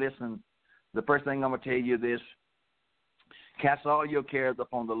bless you. Listen, the first thing I'm gonna tell you this: cast all your cares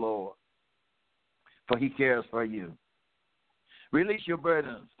upon the Lord, for he cares for you. Release your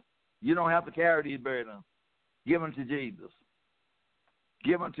burdens. You don't have to carry these burdens. Give them to Jesus.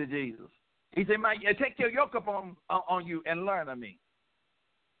 Give them to Jesus. He said, take your yoke upon on you and learn of me.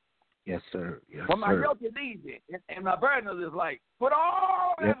 Yes, sir. Yes, for my yoke is easy, and my burden is light. Put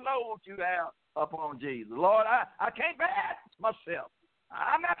all that load you have upon Jesus. Lord, I can't bear myself.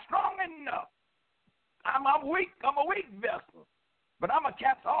 I'm not strong enough. I'm weak. I'm a weak vessel. But I'm going to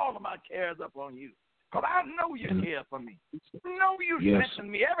cast all of my cares upon you. Because I know you care for me. I know you strengthen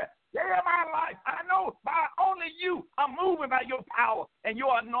me every day of my life. I know by only you, I'm moving by your power and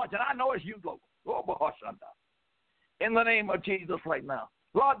your anointing. I know it's you, Lord. In the name of Jesus right now.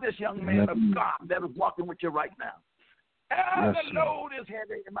 Lord, this young man of God that is walking with you right now. The load is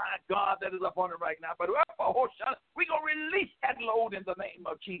heavy, my God, that is upon it right now. But we're going to release that load in the name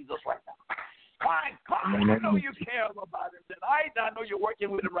of Jesus right now. My God, I know you care about him tonight. I know you're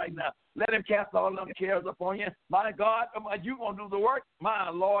working with him right now. Let him cast all them cares upon you. My God, you going to do the work? My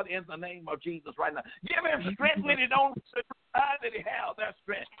Lord, in the name of Jesus right now. Give him strength when he don't that he has that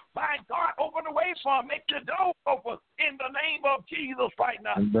strength. My God, open the way for him. Make the door open in the name of Jesus right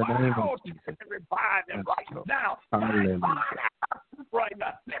now. Revive him right now. Right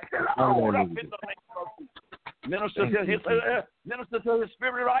now. Lift it all up in the name of Jesus. Minister to his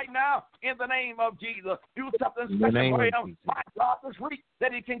spirit right now in the name of Jesus. Do something special for him, my God, this week,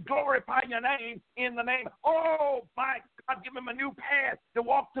 that he can glorify your name in the name. Oh, my God, give him a new path to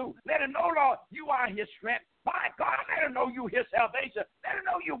walk through. Let him know, Lord, you are his strength. My God, let him know you his salvation. Let him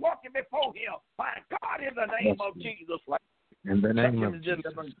know you're walking before him. My God, in the name of Jesus. In the name of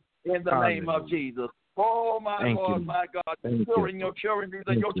Jesus. In the name of Jesus. Oh, my Lord, my God, restoring your children, these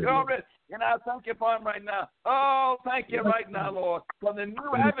are your children, and I thank you for them right now. Oh, thank you right now, Lord, for the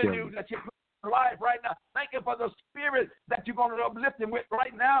new avenue that you put in their life right now. Thank you for the spirit that you're going to uplift them with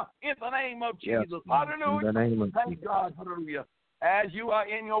right now in the name of Jesus. Hallelujah. In the name of thank God. Hallelujah. As you are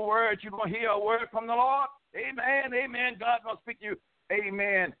in your word, you're going to hear a word from the Lord. Amen. Amen. God's going to speak to you.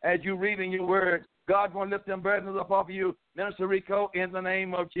 Amen. As you read in your word, God's going to lift them burdens up off of you, Minister Rico, in the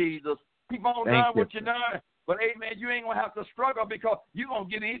name of Jesus. Keep on doing what you're doing. But, amen, you ain't going to have to struggle because you're going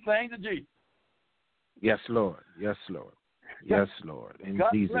to get anything to Jesus. Yes, Lord. Yes, Lord. Yes, Lord. In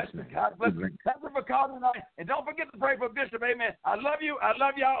God Jesus' bless name. God bless you. Thank you for calling tonight. And don't forget to pray for Bishop. Amen. I love you. I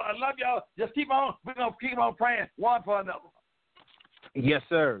love y'all. I love y'all. Just keep on. We're going to keep on praying one for another. Yes,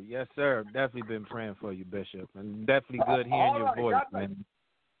 sir. Yes, sir. Definitely been praying for you, Bishop. And definitely good hearing your voice, man.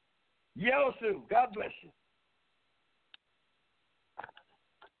 Yellow Sue. God bless you.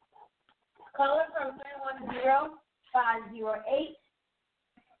 Caller from 310-508.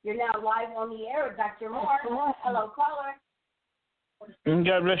 You're now live on the air with Dr. Moore. Hello, caller.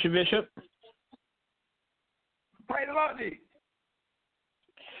 God bless you, Bishop. Pray the Lord, Jesus.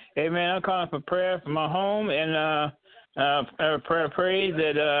 Amen. I'm calling for prayer for my home and prayer of praise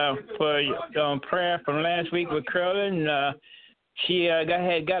that for prayer from last week with Carolyn. She had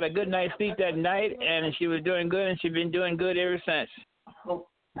got a good night's sleep that night, and she was doing good, and she's been doing good ever since.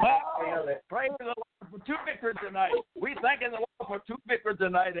 Praise the Lord for 2 victories tonight. We thanking the Lord for 2 victories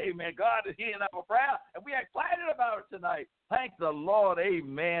tonight. Amen. God is hearing our prayer, and we are excited about it tonight. Thank the Lord.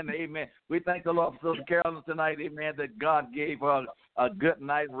 Amen. Amen. We thank the Lord for Sister Carolyn tonight. Amen. That God gave her a good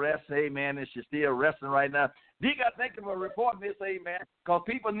night rest. Amen. And she's still resting right now. Deacon, thank you for reporting this. Amen. Because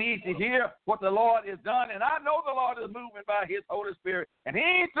people need to hear what the Lord has done, and I know the Lord is moving by His Holy Spirit, and He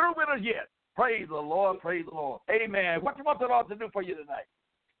ain't through with us yet. Praise the Lord. Praise the Lord. Amen. What do you want the Lord to do for you tonight?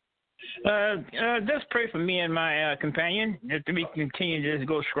 Just pray for me and my companion that we continue to just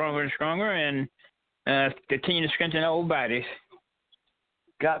go stronger and stronger and continue to strengthen our old bodies.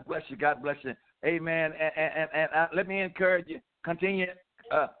 God bless you. God bless you. Amen. And let me encourage you.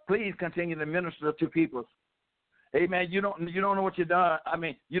 Please continue to minister to people. Amen. You don't know what you've done. I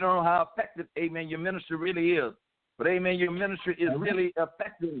mean, you don't know how effective, amen, your ministry really is. But, amen, your ministry is really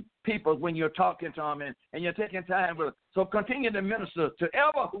affecting people when you're talking to them and you're taking time with them. So continue to minister to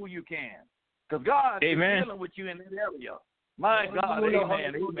ever who you can. Because God is dealing with you in that area. My God,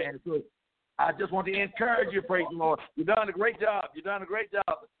 amen, amen. So I just want to encourage you, praise the Lord. You've done a great job. You've done a great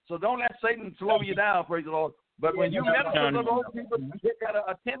job. So don't let Satan slow you down, praise the Lord. But when you minister to those people, they got an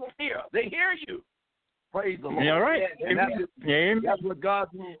attentive ear. They hear you. Praise the Lord. All right. That's what God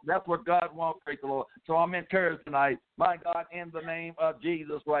wants. That's what God wants. Praise the Lord. So I'm encouraged tonight. My God, in the name of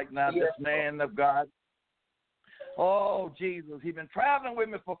Jesus right now, this man of God. Oh, Jesus. He's been traveling with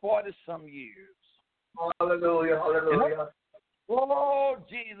me for 40-some years. Hallelujah. Hallelujah. Oh,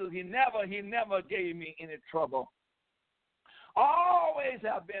 Jesus. He never gave me any trouble. Always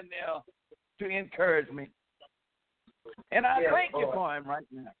have been there to encourage me. And I thank you for him right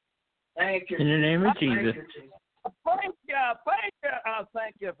now. Thank you. In the name of Jesus. Thank you. I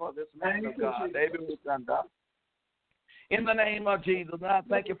thank you for this man of God. In the name of Jesus. And I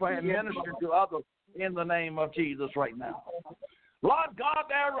thank you for him ministering to others in the name of Jesus right now. Lord God,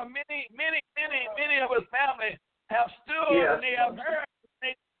 there are many of his family have stood and they have heard.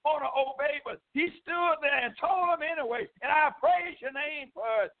 They want to obey, but he stood there and told them anyway. And I praise your name for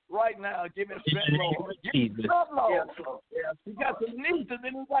it right now. Give me strength, Lord. Give me strength, Lord. Yes. He got some nieces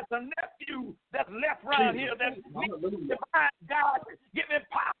and he got some nephews that's left around here that need to find God. Give me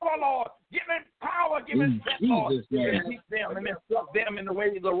power, Lord. Give me power. Give me strength, Lord. Keep them and instruct them in the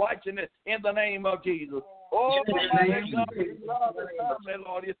ways of righteousness in the name of Jesus. Oh, my God, he loves his family,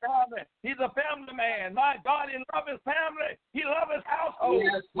 Lord. His family. He's a family man. My God, he loves his family. He loves his household.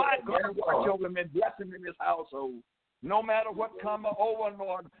 Yes, my God, watch over him and bless him in his household. No matter what comes over,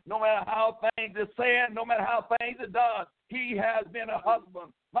 Lord, no matter how things are said, no matter how things are done, he has been a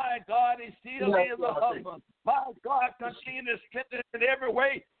husband. My God, he still is a husband. My God, continue to strengthen in every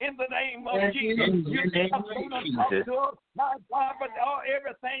way in the name of Jesus. My God, but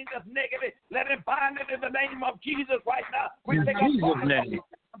everything that's negative, let him bind it in the name of Jesus right now. We take a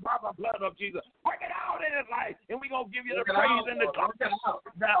by the blood of Jesus. Work it out in his life, and we're going to give you the praise and the glory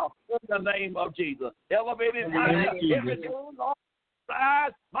now in the name of Jesus. Elevate his life. Every tongue on the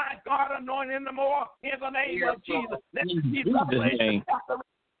eyes, my God, anoint him the more in the name of Jesus. Let Jesus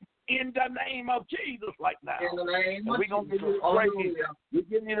in the name of Jesus right now. In the name of we're going to give you the praise. We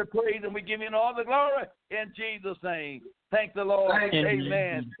give you the praise and we give you all the glory in Jesus' name. Thank the Lord.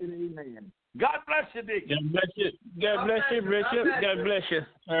 Amen. Amen. God bless you, Dick. God bless you. God bless you, Bishop. God bless you.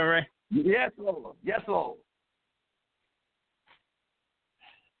 All right. Yes, Lord. Yes, Lord.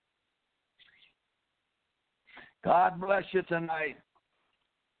 God bless you tonight.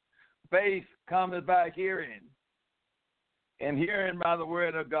 Faith comes by hearing, and hearing by the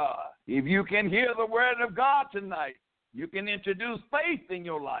word of God. If you can hear the word of God tonight, you can introduce faith in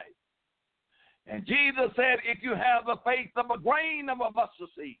your life. And Jesus said, if you have the faith of a grain of a mustard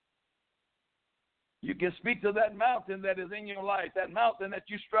seed, you can speak to that mountain that is in your life, that mountain that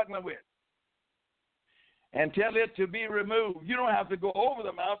you're struggling with, and tell it to be removed. You don't have to go over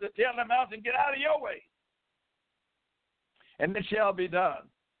the mountain. Tell the mountain, get out of your way. And it shall be done.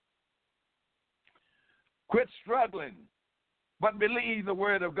 Quit struggling, but believe the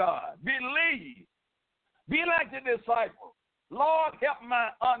word of God. Believe. Be like the disciples. Lord, help my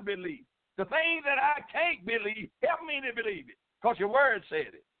unbelief. The thing that I can't believe, help me to believe it, because your word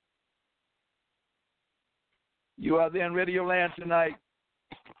said it. You are there in Radio Land tonight.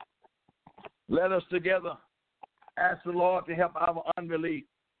 Let us together ask the Lord to help our unbelief.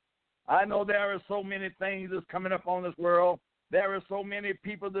 I know there are so many things that's coming up on this world. There are so many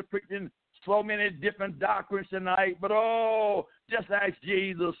people that are preaching so many different doctrines tonight. But, just ask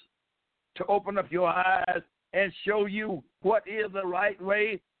Jesus to open up your eyes and show you what is the right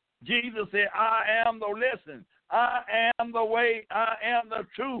way. Jesus said, I am the listen. I am the way. I am the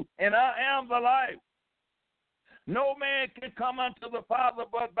truth. And I am the life. No man can come unto the Father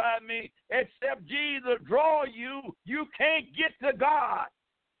but by me, except Jesus draw you. You can't get to God.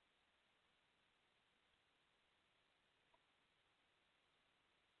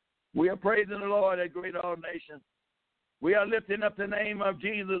 We are praising the Lord at Great All Nations. We are lifting up the name of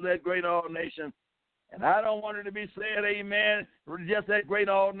Jesus at Great All Nations. And I don't want it to be said, amen, just at Great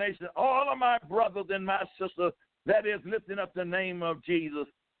All Nations. All of my brothers and my sisters, that is lifting up the name of Jesus.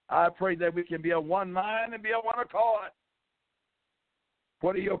 I pray that we can be of one mind and be of one accord.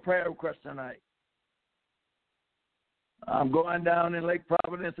 What are your prayer requests tonight? I'm going down in Lake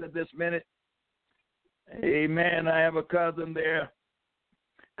Providence at this minute. Amen. I have a cousin there.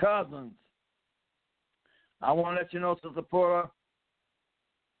 Cousins. I want to let you know, Sister Porter,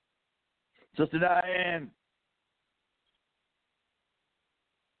 Sister Diane,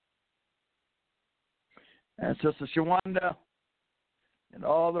 and Sister Shawanda, and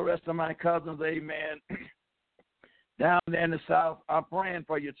all the rest of my cousins, amen, down there in the South, I'm praying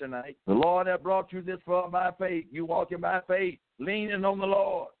for you tonight. The Lord has brought you this far by faith. You walking by faith, leaning on the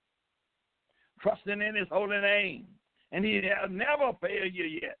Lord, trusting in his holy name, and he has never failed you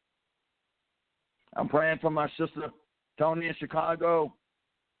yet. I'm praying for my sister Tony in Chicago,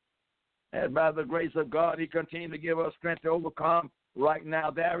 and by the grace of God, he continues to give us strength to overcome. Right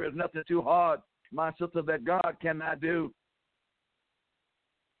now, there is nothing too hard, my sister, that God cannot do.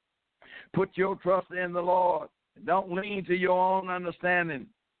 Put your trust in the Lord. Don't lean to your own understanding.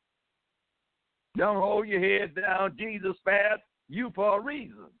 Don't hold your head down. Jesus spared you for a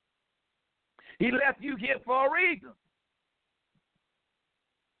reason. He left you here for a reason.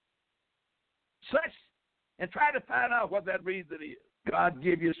 Search and try to find out what that reason is. God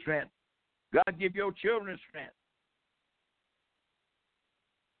give you strength. God give your children strength.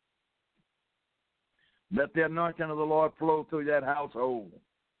 Let the anointing of the Lord flow through that household.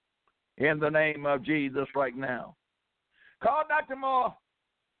 In the name of Jesus right now. Call Dr. Moore.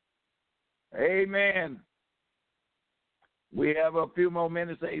 Amen. We have a few more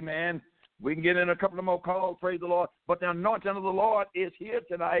minutes, amen. We can get in a couple of more calls, praise the Lord. But the anointing of the Lord is here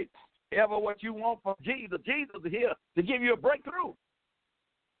tonight. Ever what you want from Jesus. Jesus is here to give you a breakthrough.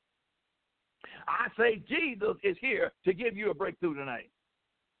 I say Jesus is here to give you a breakthrough tonight.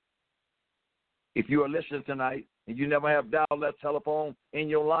 If you are listening tonight and you never have dialed that telephone in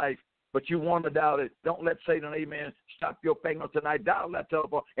your life, but you want to dial it, don't let Satan, amen, stop your finger tonight. Dial that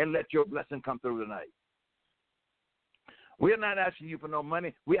telephone and let your blessing come through tonight. We're not asking you for no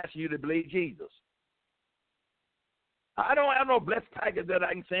money. We're asking you to believe Jesus. I don't have no blessed package that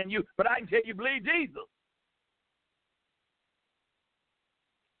I can send you, but I can tell you believe Jesus.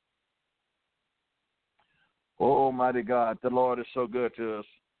 Oh, mighty God, the Lord is so good to us.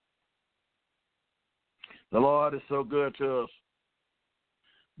 The Lord is so good to us.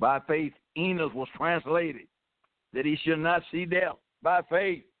 By faith, Enos was translated that he should not see death by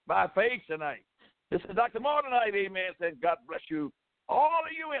faith tonight. This is Dr. Moore tonight, amen, saying God bless you. All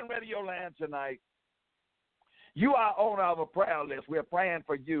of you in Radio Land tonight, you are on our prayer list. We're praying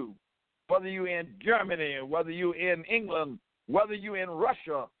for you, whether you're in Germany, whether you're in England, whether you're in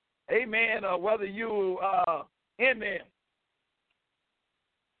Russia, amen, or whether you are in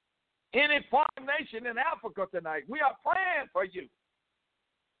any foreign nation in Africa tonight. We are praying for you.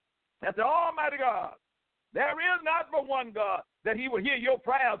 That the Almighty God, there is not but one God, that he will hear your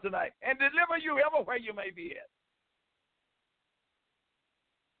prayers tonight and deliver you everywhere you may be at.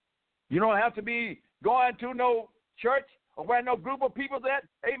 You don't have to be going to no church or where no group of people at.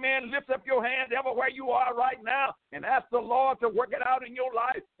 Amen. Lift up your hands everywhere you are right now and ask the Lord to work it out in your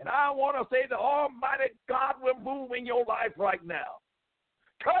life. And I want to say the Almighty God will move in your life right now.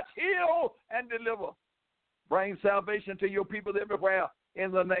 Touch, heal, and deliver. Bring salvation to your people everywhere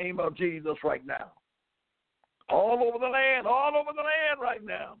in the name of Jesus right now. All over the land right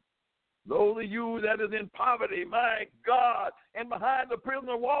now. Those of you that is in poverty, my God, and behind the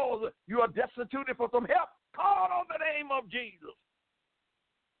prison walls, you are destitute for some help. Call on the name of Jesus.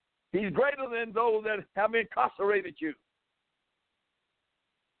 He's greater than those that have incarcerated you.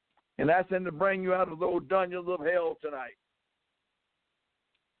 And that's him to bring you out of those dungeons of hell tonight.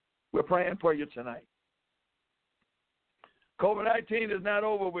 We're praying for you tonight. COVID-19 is not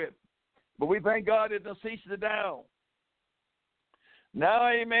over with, but we thank God it doesn't cease it down. Now,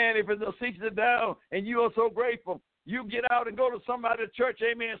 amen, if it doesn't cease it down and you are so grateful, you get out and go to somebody at church,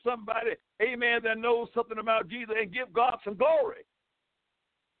 amen, somebody, amen, that knows something about Jesus and give God some glory.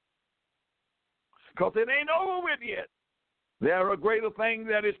 Because it ain't over with yet. There are greater things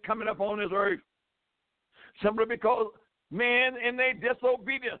that is coming up on this earth. Simply because men in their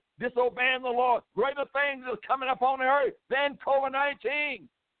disobedience, disobeying the Lord, greater things is coming up on the earth than COVID-19.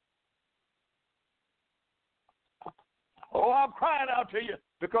 Oh, I'm crying out to you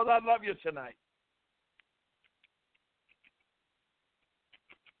because I love you tonight.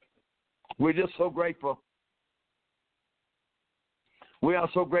 We're just so grateful. We are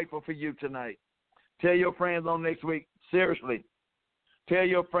so grateful for you tonight. Tell your friends on next week, seriously. Tell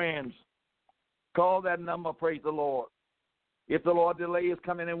your friends. Call that number, praise the Lord. If the Lord delay is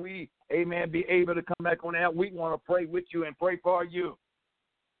coming and we, amen, be able to come back on air, we want to pray with you and pray for you.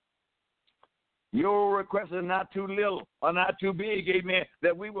 Your request is not too little or not too big, amen,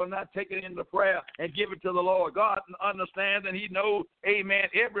 that we will not take it into prayer and give it to the Lord. God understands and he knows, amen,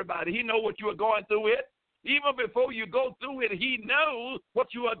 everybody. He knows what you are going through it. Even before you go through it, he knows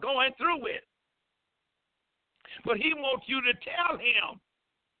what you are going through it. But he wants you to tell him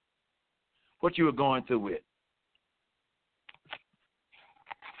what you are going through it.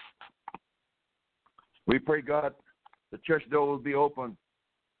 We pray, God, the church doors be open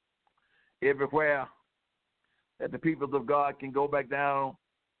everywhere, that the people of God can go back down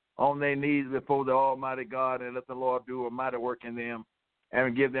on their knees before the Almighty God and let the Lord do a mighty work in them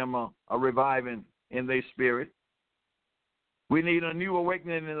and give them a reviving in their spirit. We need a new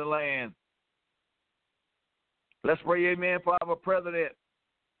awakening in the land. Let's pray, amen, for our president.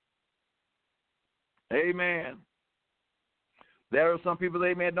 Amen. There are some people,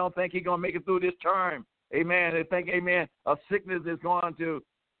 amen, don't think he's going to make it through this term. Amen. They think, amen, a sickness is going to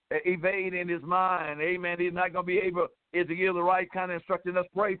evade in his mind. Amen. He's not going to be able to give the right kind of instruction. Let's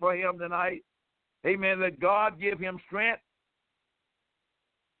pray for him tonight. Amen. That God give him strength.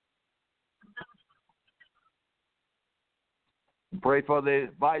 Pray for the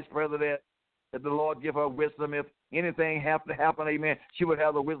vice president, that the Lord give her wisdom. If anything have to happen, amen, she would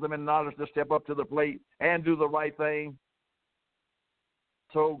have the wisdom and knowledge to step up to the plate and do the right thing.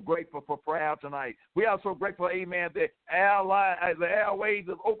 So grateful for prayer tonight. We are so grateful, amen, that the airways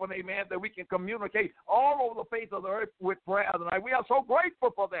is open, amen, that we can communicate all over the face of the earth with prayer tonight. We are so grateful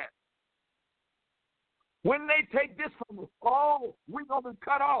for that. When they take this from us, oh, we're going to be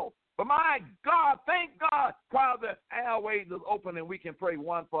cut off. But my God, thank God, while the airways is open and we can pray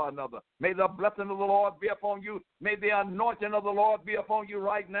one for another. May the blessing of the Lord be upon you. May the anointing of the Lord be upon you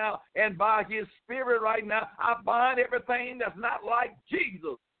right now. And by his spirit right now, I bind everything that's not like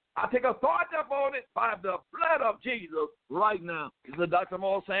Jesus. I take authority upon it by the blood of Jesus right now. This is Dr.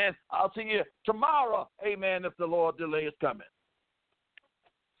 Moore saying, I'll see you tomorrow, amen, if the Lord delay is coming.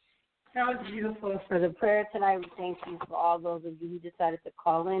 That was beautiful for the prayer tonight. We thank you for all those of you who decided to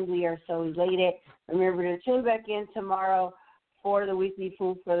call in. We are so elated. Remember to tune back in tomorrow for the weekly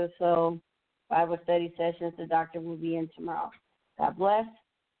Food for the Soul Bible study sessions. The doctor will be in tomorrow. God bless.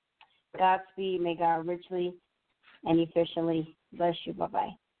 Godspeed. May God richly and efficiently bless you. Bye-bye.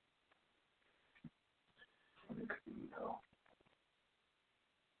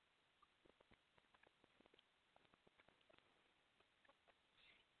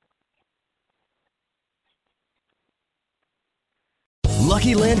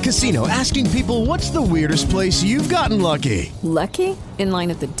 Lucky Land Casino, asking people, what's the weirdest place you've gotten lucky? Lucky? In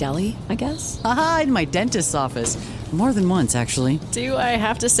line at the deli, I guess? Aha, in my dentist's office. More than once, actually. Do I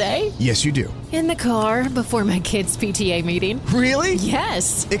have to say? Yes, you do. In the car before my kids' PTA meeting. Really?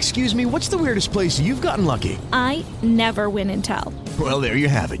 Yes. Excuse me, what's the weirdest place you've gotten lucky? I never win and tell. Well, there you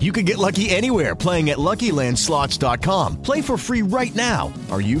have it. You can get lucky anywhere, playing at LuckyLandSlots.com. Play for free right now.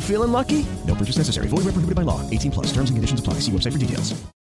 Are you feeling lucky? No purchase necessary. Void where prohibited by law. 18+. Terms and conditions apply. See website for details.